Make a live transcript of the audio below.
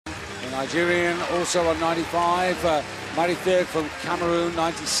Nigerian also on 95. Mary Third from Cameroon,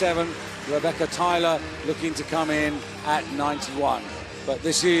 97. Rebecca Tyler looking to come in at 91. But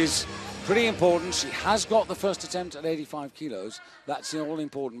this is pretty important. She has got the first attempt at 85 kilos. That's all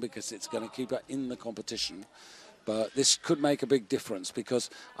important because it's going to keep her in the competition. But this could make a big difference because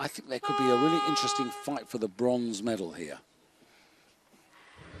I think there could be a really interesting fight for the bronze medal here.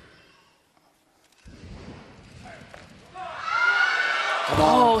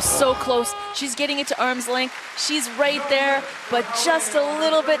 Oh, so close. She's getting it to arm's length. She's right there, but just a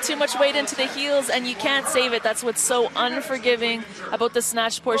little bit too much weight into the heels, and you can't save it. That's what's so unforgiving about the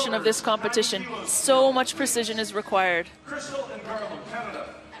snatch portion of this competition. So much precision is required.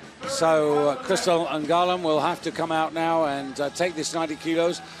 So Crystal and Garland will have to come out now and take this 90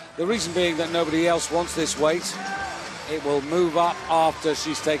 kilos. The reason being that nobody else wants this weight. It will move up after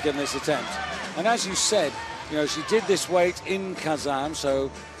she's taken this attempt. And as you said, you know, she did this weight in Kazan,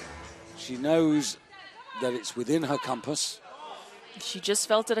 so she knows that it's within her compass. She just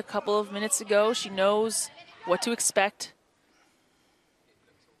felt it a couple of minutes ago. She knows what to expect.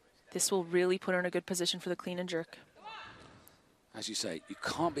 This will really put her in a good position for the clean and jerk. As you say, you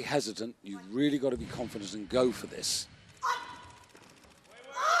can't be hesitant. You've really got to be confident and go for this.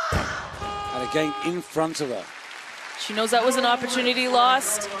 And again, in front of her. She knows that was an opportunity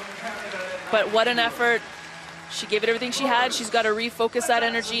lost, but what an effort. She gave it everything she had. She's got to refocus that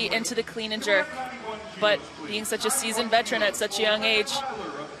energy into the clean and jerk. But being such a seasoned veteran at such a young age,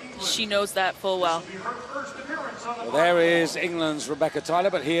 she knows that full well. Well, there is England's Rebecca Tyler,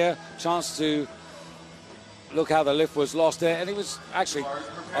 but here, chance to look how the lift was lost there, and it was actually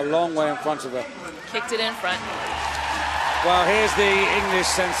a long way in front of her. Kicked it in front. Well, here's the English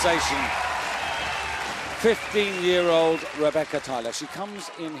sensation. 15-year-old Rebecca Tyler. She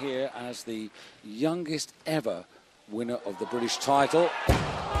comes in here as the youngest ever winner of the British title.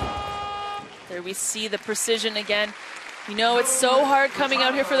 There we see the precision again. You know, it's so hard coming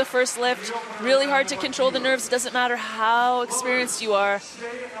out here for the first lift. Really hard to control the nerves. Doesn't matter how experienced you are.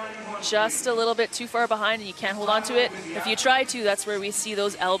 Just a little bit too far behind and you can't hold on to it. If you try to, that's where we see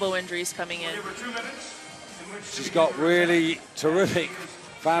those elbow injuries coming in. She's got really terrific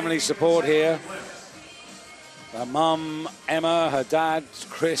family support here. Her mum, Emma, her dad,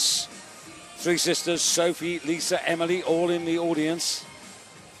 Chris, three sisters, Sophie, Lisa, Emily, all in the audience.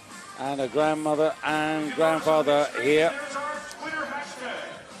 And her grandmother and grandfather here.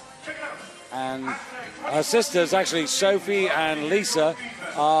 And her sisters, actually, Sophie and Lisa,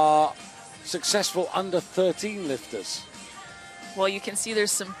 are successful under 13 lifters. Well, you can see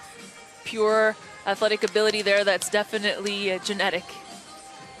there's some pure athletic ability there that's definitely genetic.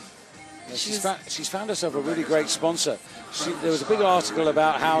 Yeah, she's found herself a really great sponsor. There was a big article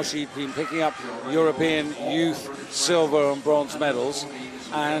about how she'd been picking up European youth silver and bronze medals,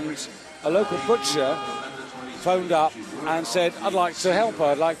 and a local butcher phoned up and said, I'd like to help her,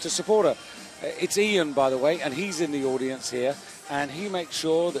 I'd like to support her. It's Ian, by the way, and he's in the audience here, and he makes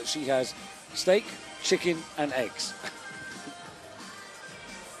sure that she has steak, chicken, and eggs.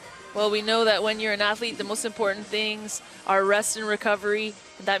 Well, we know that when you're an athlete, the most important things are rest and recovery.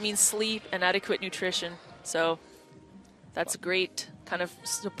 That means sleep and adequate nutrition. So that's a great kind of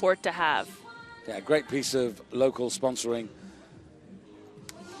support to have. Yeah, great piece of local sponsoring.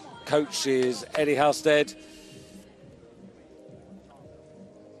 Coach is Eddie Halstead.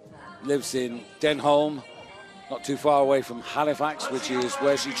 Lives in Denholm, not too far away from Halifax, which is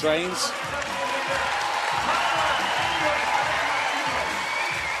where she trains.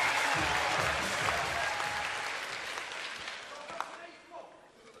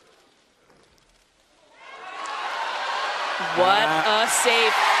 What a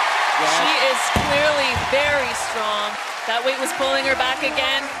save. Yeah. She is clearly very strong. That weight was pulling her back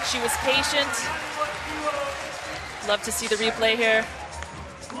again. She was patient. Love to see the replay here.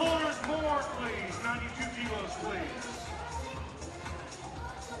 More, please. 92 kilos, please.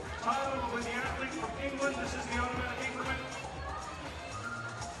 Tyler will be the athlete from England. This is the automatic increment.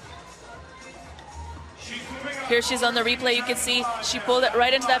 Here she's on the replay. You can see she pulled it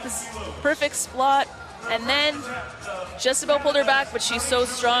right into that perfect spot, and then just about pulled her back, but she's so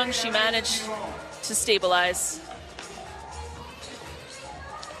strong she managed to stabilize.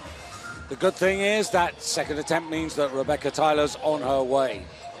 The good thing is that second attempt means that Rebecca Tyler's on her way.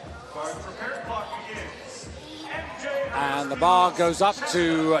 And the bar goes up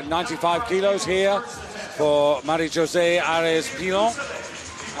to 95 kilos here for Marie-José Ares-Pilon,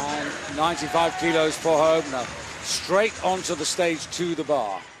 and 95 kilos for her opener. Straight onto the stage to the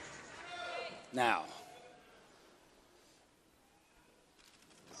bar. Now.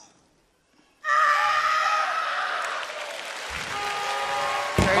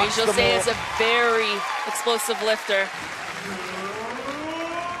 Marie-Josée is a very explosive lifter.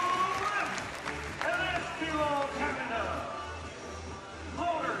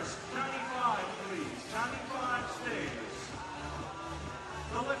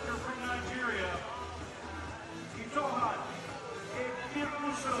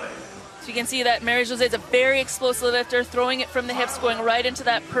 So you can see that Marie-Josée is a very explosive lifter, throwing it from the hips, going right into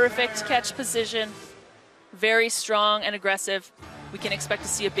that perfect catch position. Very strong and aggressive. We can expect to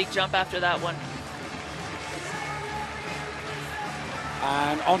see a big jump after that one.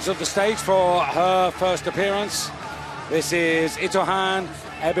 And onto the stage for her first appearance. This is Itohan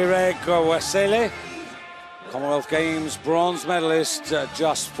Ebireg-Wesele, Commonwealth Games bronze medalist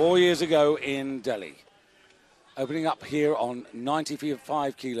just 4 years ago in Delhi. Opening up here on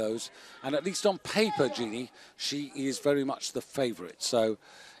 95 kilos, and at least on paper, Jeannie, she is very much the favorite. So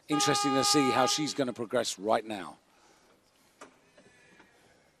interesting to see how she's going to progress right now.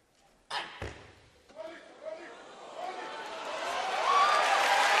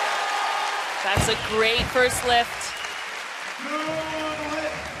 That's a great first lift.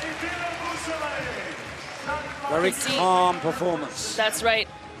 Very calm performance. That's right.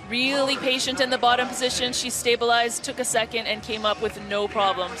 Really patient in the bottom position. She stabilized, took a second, and came up with no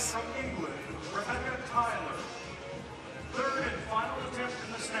problems.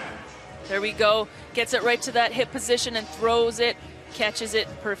 There we go. Gets it right to that hip position and throws it, catches it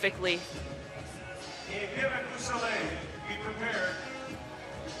perfectly.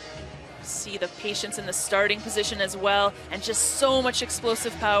 See the patience in the starting position as well, and just so much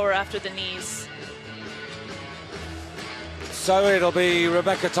explosive power after the knees. So it'll be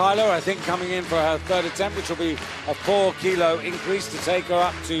Rebecca Tyler, I think, coming in for her third attempt, which will be a 4 kilo increase to take her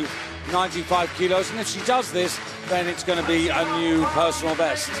up to 95 kilos. And if she does this, then it's going to be a new personal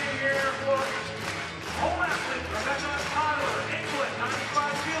best.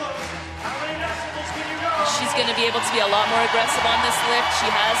 She's going to be able to be a lot more aggressive on this lift. She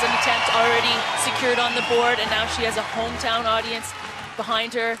has an attempt already secured on the board, and now she has a hometown audience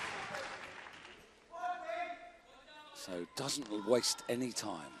behind her. So doesn't waste any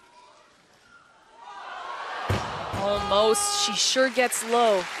time. Almost. She sure gets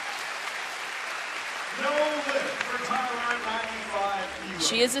low.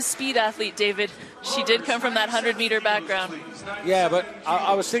 She is a speed athlete, David. She did come from that 100-meter background. Yeah, but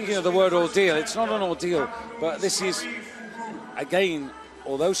I was thinking of the word ordeal. It's not an ordeal, but this is, again,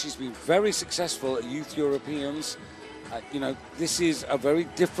 although she's been very successful at Youth Europeans, you know, this is a very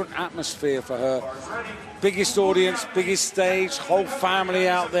different atmosphere for her. Biggest audience, biggest stage, whole family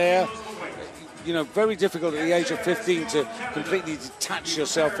out there. You know, very difficult at the age of 15 to completely detach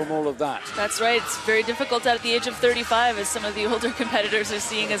yourself from all of that. That's right. It's very difficult at the age of 35, as some of the older competitors are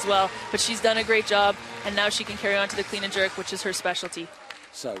seeing as well. But she's done a great job, and now she can carry on to the clean and jerk, which is her specialty.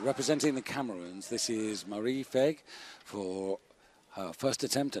 So, representing the Cameroons, this is Marie Feg for her first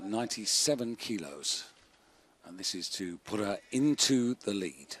attempt at 97 kilos. And this is to put her into the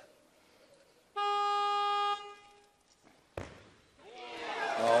lead.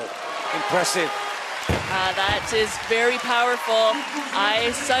 Oh, impressive. That is very powerful.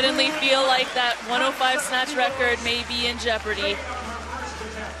 I suddenly feel like that 105 snatch record may be in jeopardy.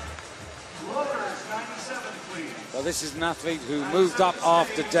 Well, this is an athlete who moved up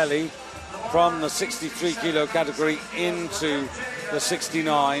after Delhi from the 63 kilo category into the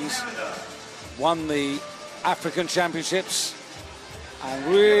 69s, won the African Championships, and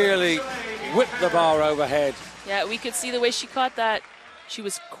really whipped the bar overhead. Yeah, we could see the way she caught that. She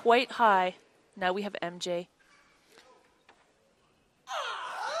was quite high. Now we have MJ.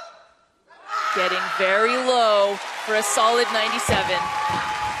 Getting very low for a solid 97.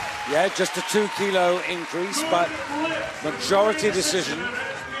 Yeah, just a 2 kilo increase, but majority decision.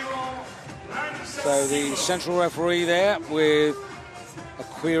 So the central referee there with a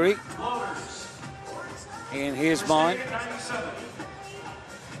query in his mind.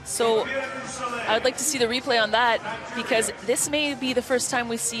 So I'd like to see the replay on that, because this may be the first time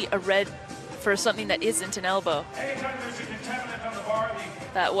we see a red for something that isn't an elbow.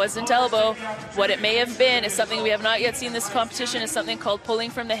 That wasn't elbow. What it may have been is something we have not yet seen in this competition, is something called pulling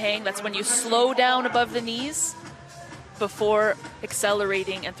from the hang. That's when you slow down above the knees before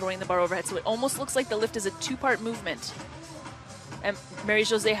accelerating and throwing the bar overhead. So it almost looks like the lift is a two-part movement. And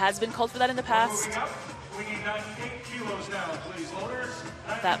Marie-Josée has been called for that in the past.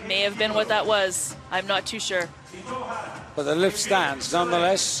 That may have been what that was. I'm not too sure. But the lift stands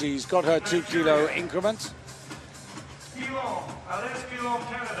nonetheless. She's got her 2 kilo increment.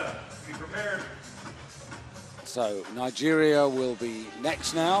 So Nigeria will be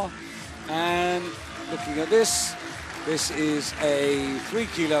next now. And looking at this, This is a 3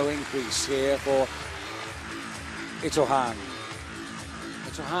 kilo increase here for Itohan.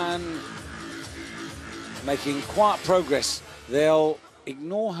 Itohan making quiet progress. They'll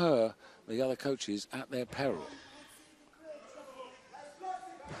ignore her, the other coaches, at their peril.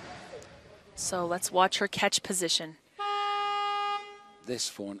 So let's watch her catch position. This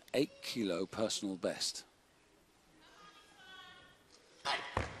for an 8 kilo personal best.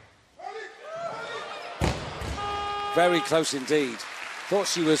 Very close indeed. Thought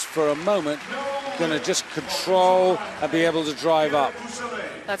she was, for a moment, going to just control and be able to drive up.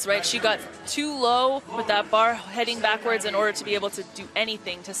 That's right. She got too low with that bar heading backwards in order to be able to do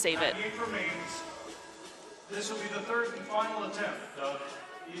anything to save it. This will be the third and final attempt of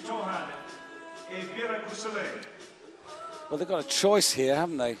Itohan Eviragusale. Well, they've got a choice here,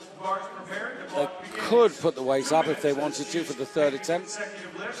 haven't they? They could put the weight up if they wanted to for the third attempt.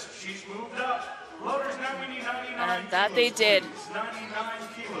 She's moved up. Loaders now we need 99 And that they did. 99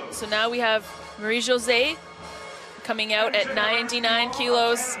 kilos. So now we have Marie-Josée coming out at 99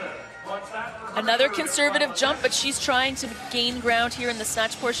 kilos. Another conservative jump, but she's trying to gain ground here in the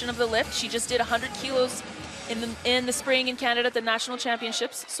snatch portion of the lift. She just did 100 kilos in the spring in Canada at the national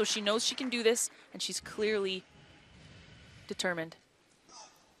championships, so she knows she can do this, and she's clearly determined.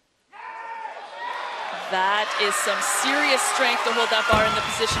 That is some serious strength to hold that bar in the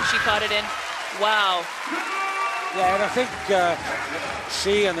position she caught it in. Wow. Yeah, and I think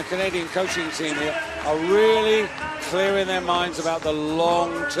she and the Canadian coaching team here are really clear in their minds about the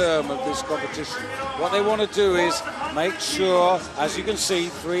long term of this competition. What they want to do is make sure, as you can see,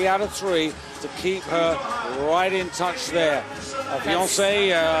 3 out of 3, to keep her right in touch there.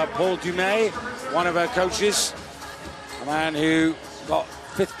 Fiancé, Paul Dumais, one of her coaches, a man who got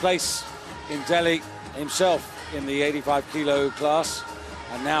 5th place in Delhi himself in the 85 kilo class,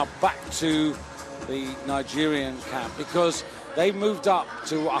 and now back to the Nigerian camp because they moved up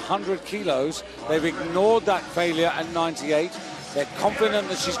to 100 kilos. They've ignored that failure at 98. They're confident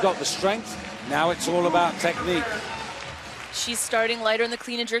that she's got the strength. Now it's all about technique. She's starting lighter in the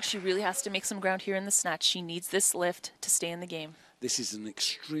clean and jerk. She really has to make some ground here in the snatch. She needs this lift to stay in the game. This is an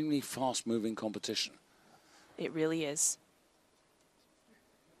extremely fast-moving competition. It really is.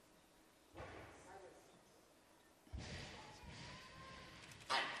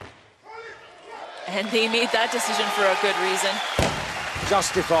 And they made that decision for a good reason.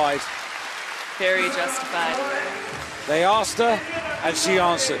 Justified. Very justified. They asked her, and she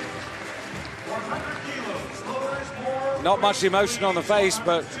answered. Not much emotion on the face,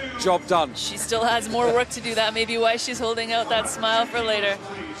 but job done. She still has more work to do. That may be why she's holding out that smile for later.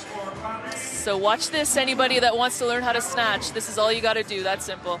 So watch this, anybody that wants to learn how to snatch. This is all you got to do. That's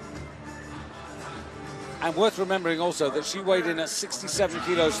simple. And worth remembering also that she weighed in at 67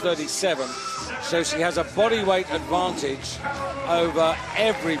 kilos 37, so she has a body weight advantage over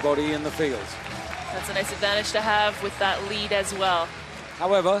everybody in the field. That's a nice advantage to have with that lead as well.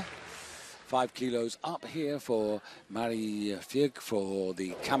 However, 5 kilos up here for Marie Fieg for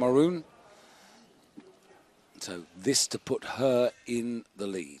the Cameroon. So this to put her in the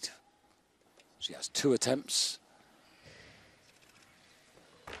lead. She has 2 attempts.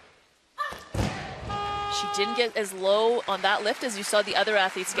 She didn't get as low on that lift as you saw the other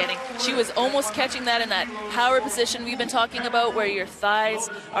athletes getting. She was almost catching that in that power position we've been talking about where your thighs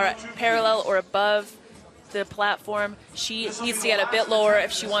are parallel or above the platform. She needs to get a bit lower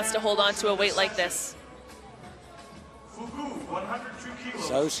if she wants to hold on to a weight like this.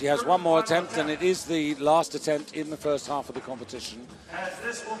 So she has 1 more attempt, and it is the last attempt in the first half of the competition.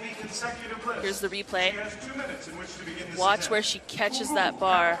 Here's the replay. Watch where she catches that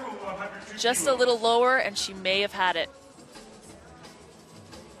bar. Just a little lower, and she may have had it.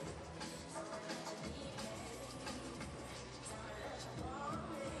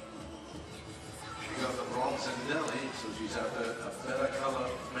 She got the bronze in Delhi, so she's at a better color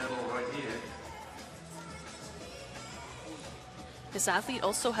medal right here. This athlete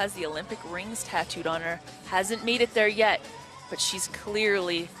also has the Olympic rings tattooed on her. Hasn't made it there yet, but she's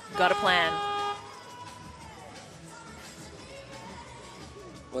clearly got a plan.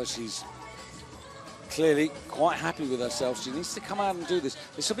 Well, she's clearly quite happy with herself. She needs to come out and do this.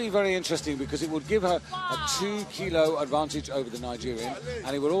 This will be very interesting because it would give her a 2 kilo advantage over the Nigerian,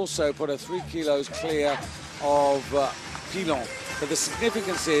 and it would also put her 3 kilos clear of Pilon. But the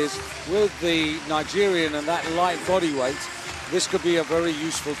significance is, with the Nigerian and that light body weight, this could be a very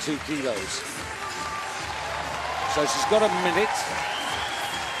useful 2 kilos. So she's got a minute.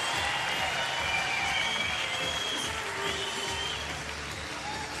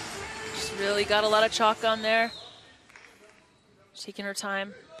 She's really got a lot of chalk on there. She's taking her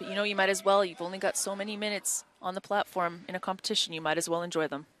time, but you know, you might as well. You've only got so many minutes on the platform in a competition, you might as well enjoy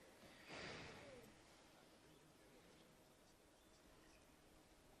them.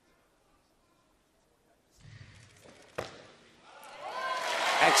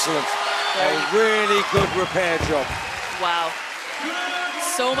 Excellent. A really good repair job. Wow.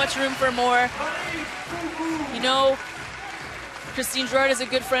 So much room for more. You know, Christine Gerard is a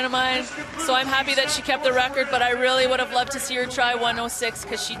good friend of mine, so I'm happy that she kept the record, but I really would have loved to see her try 106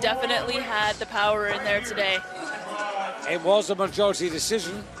 because she definitely had the power in there today. It was a majority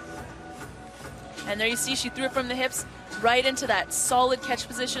decision. And there you see she threw it from the hips right into that solid catch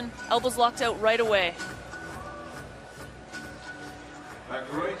position, elbows locked out right away. A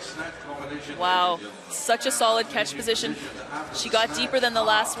great snatch combination. Wow, such a solid catch position. She got deeper than the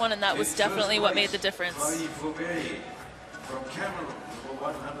last one, and that was definitely what made the difference.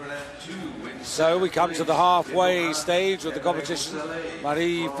 So we come to the halfway stage of the competition.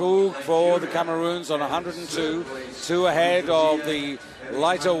 Marie Foug for the Cameroons on 102, 2 ahead of the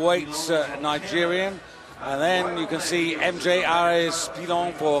lighter weights Nigerian. And then you can see MJ Ares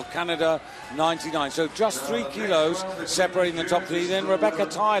Pilon for Canada, 99. So just 3 kilos separating the top 3. Then Rebecca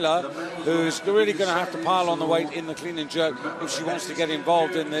Tyler, who's really going to have to pile on the weight in the clean and jerk if she wants to get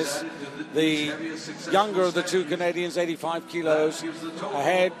involved in this. The younger of the 2 Canadians, 85 kilos,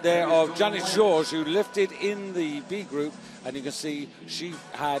 ahead there of Janet George, who lifted in the B group. And you can see she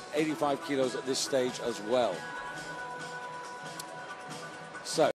had 85 kilos at this stage as well. So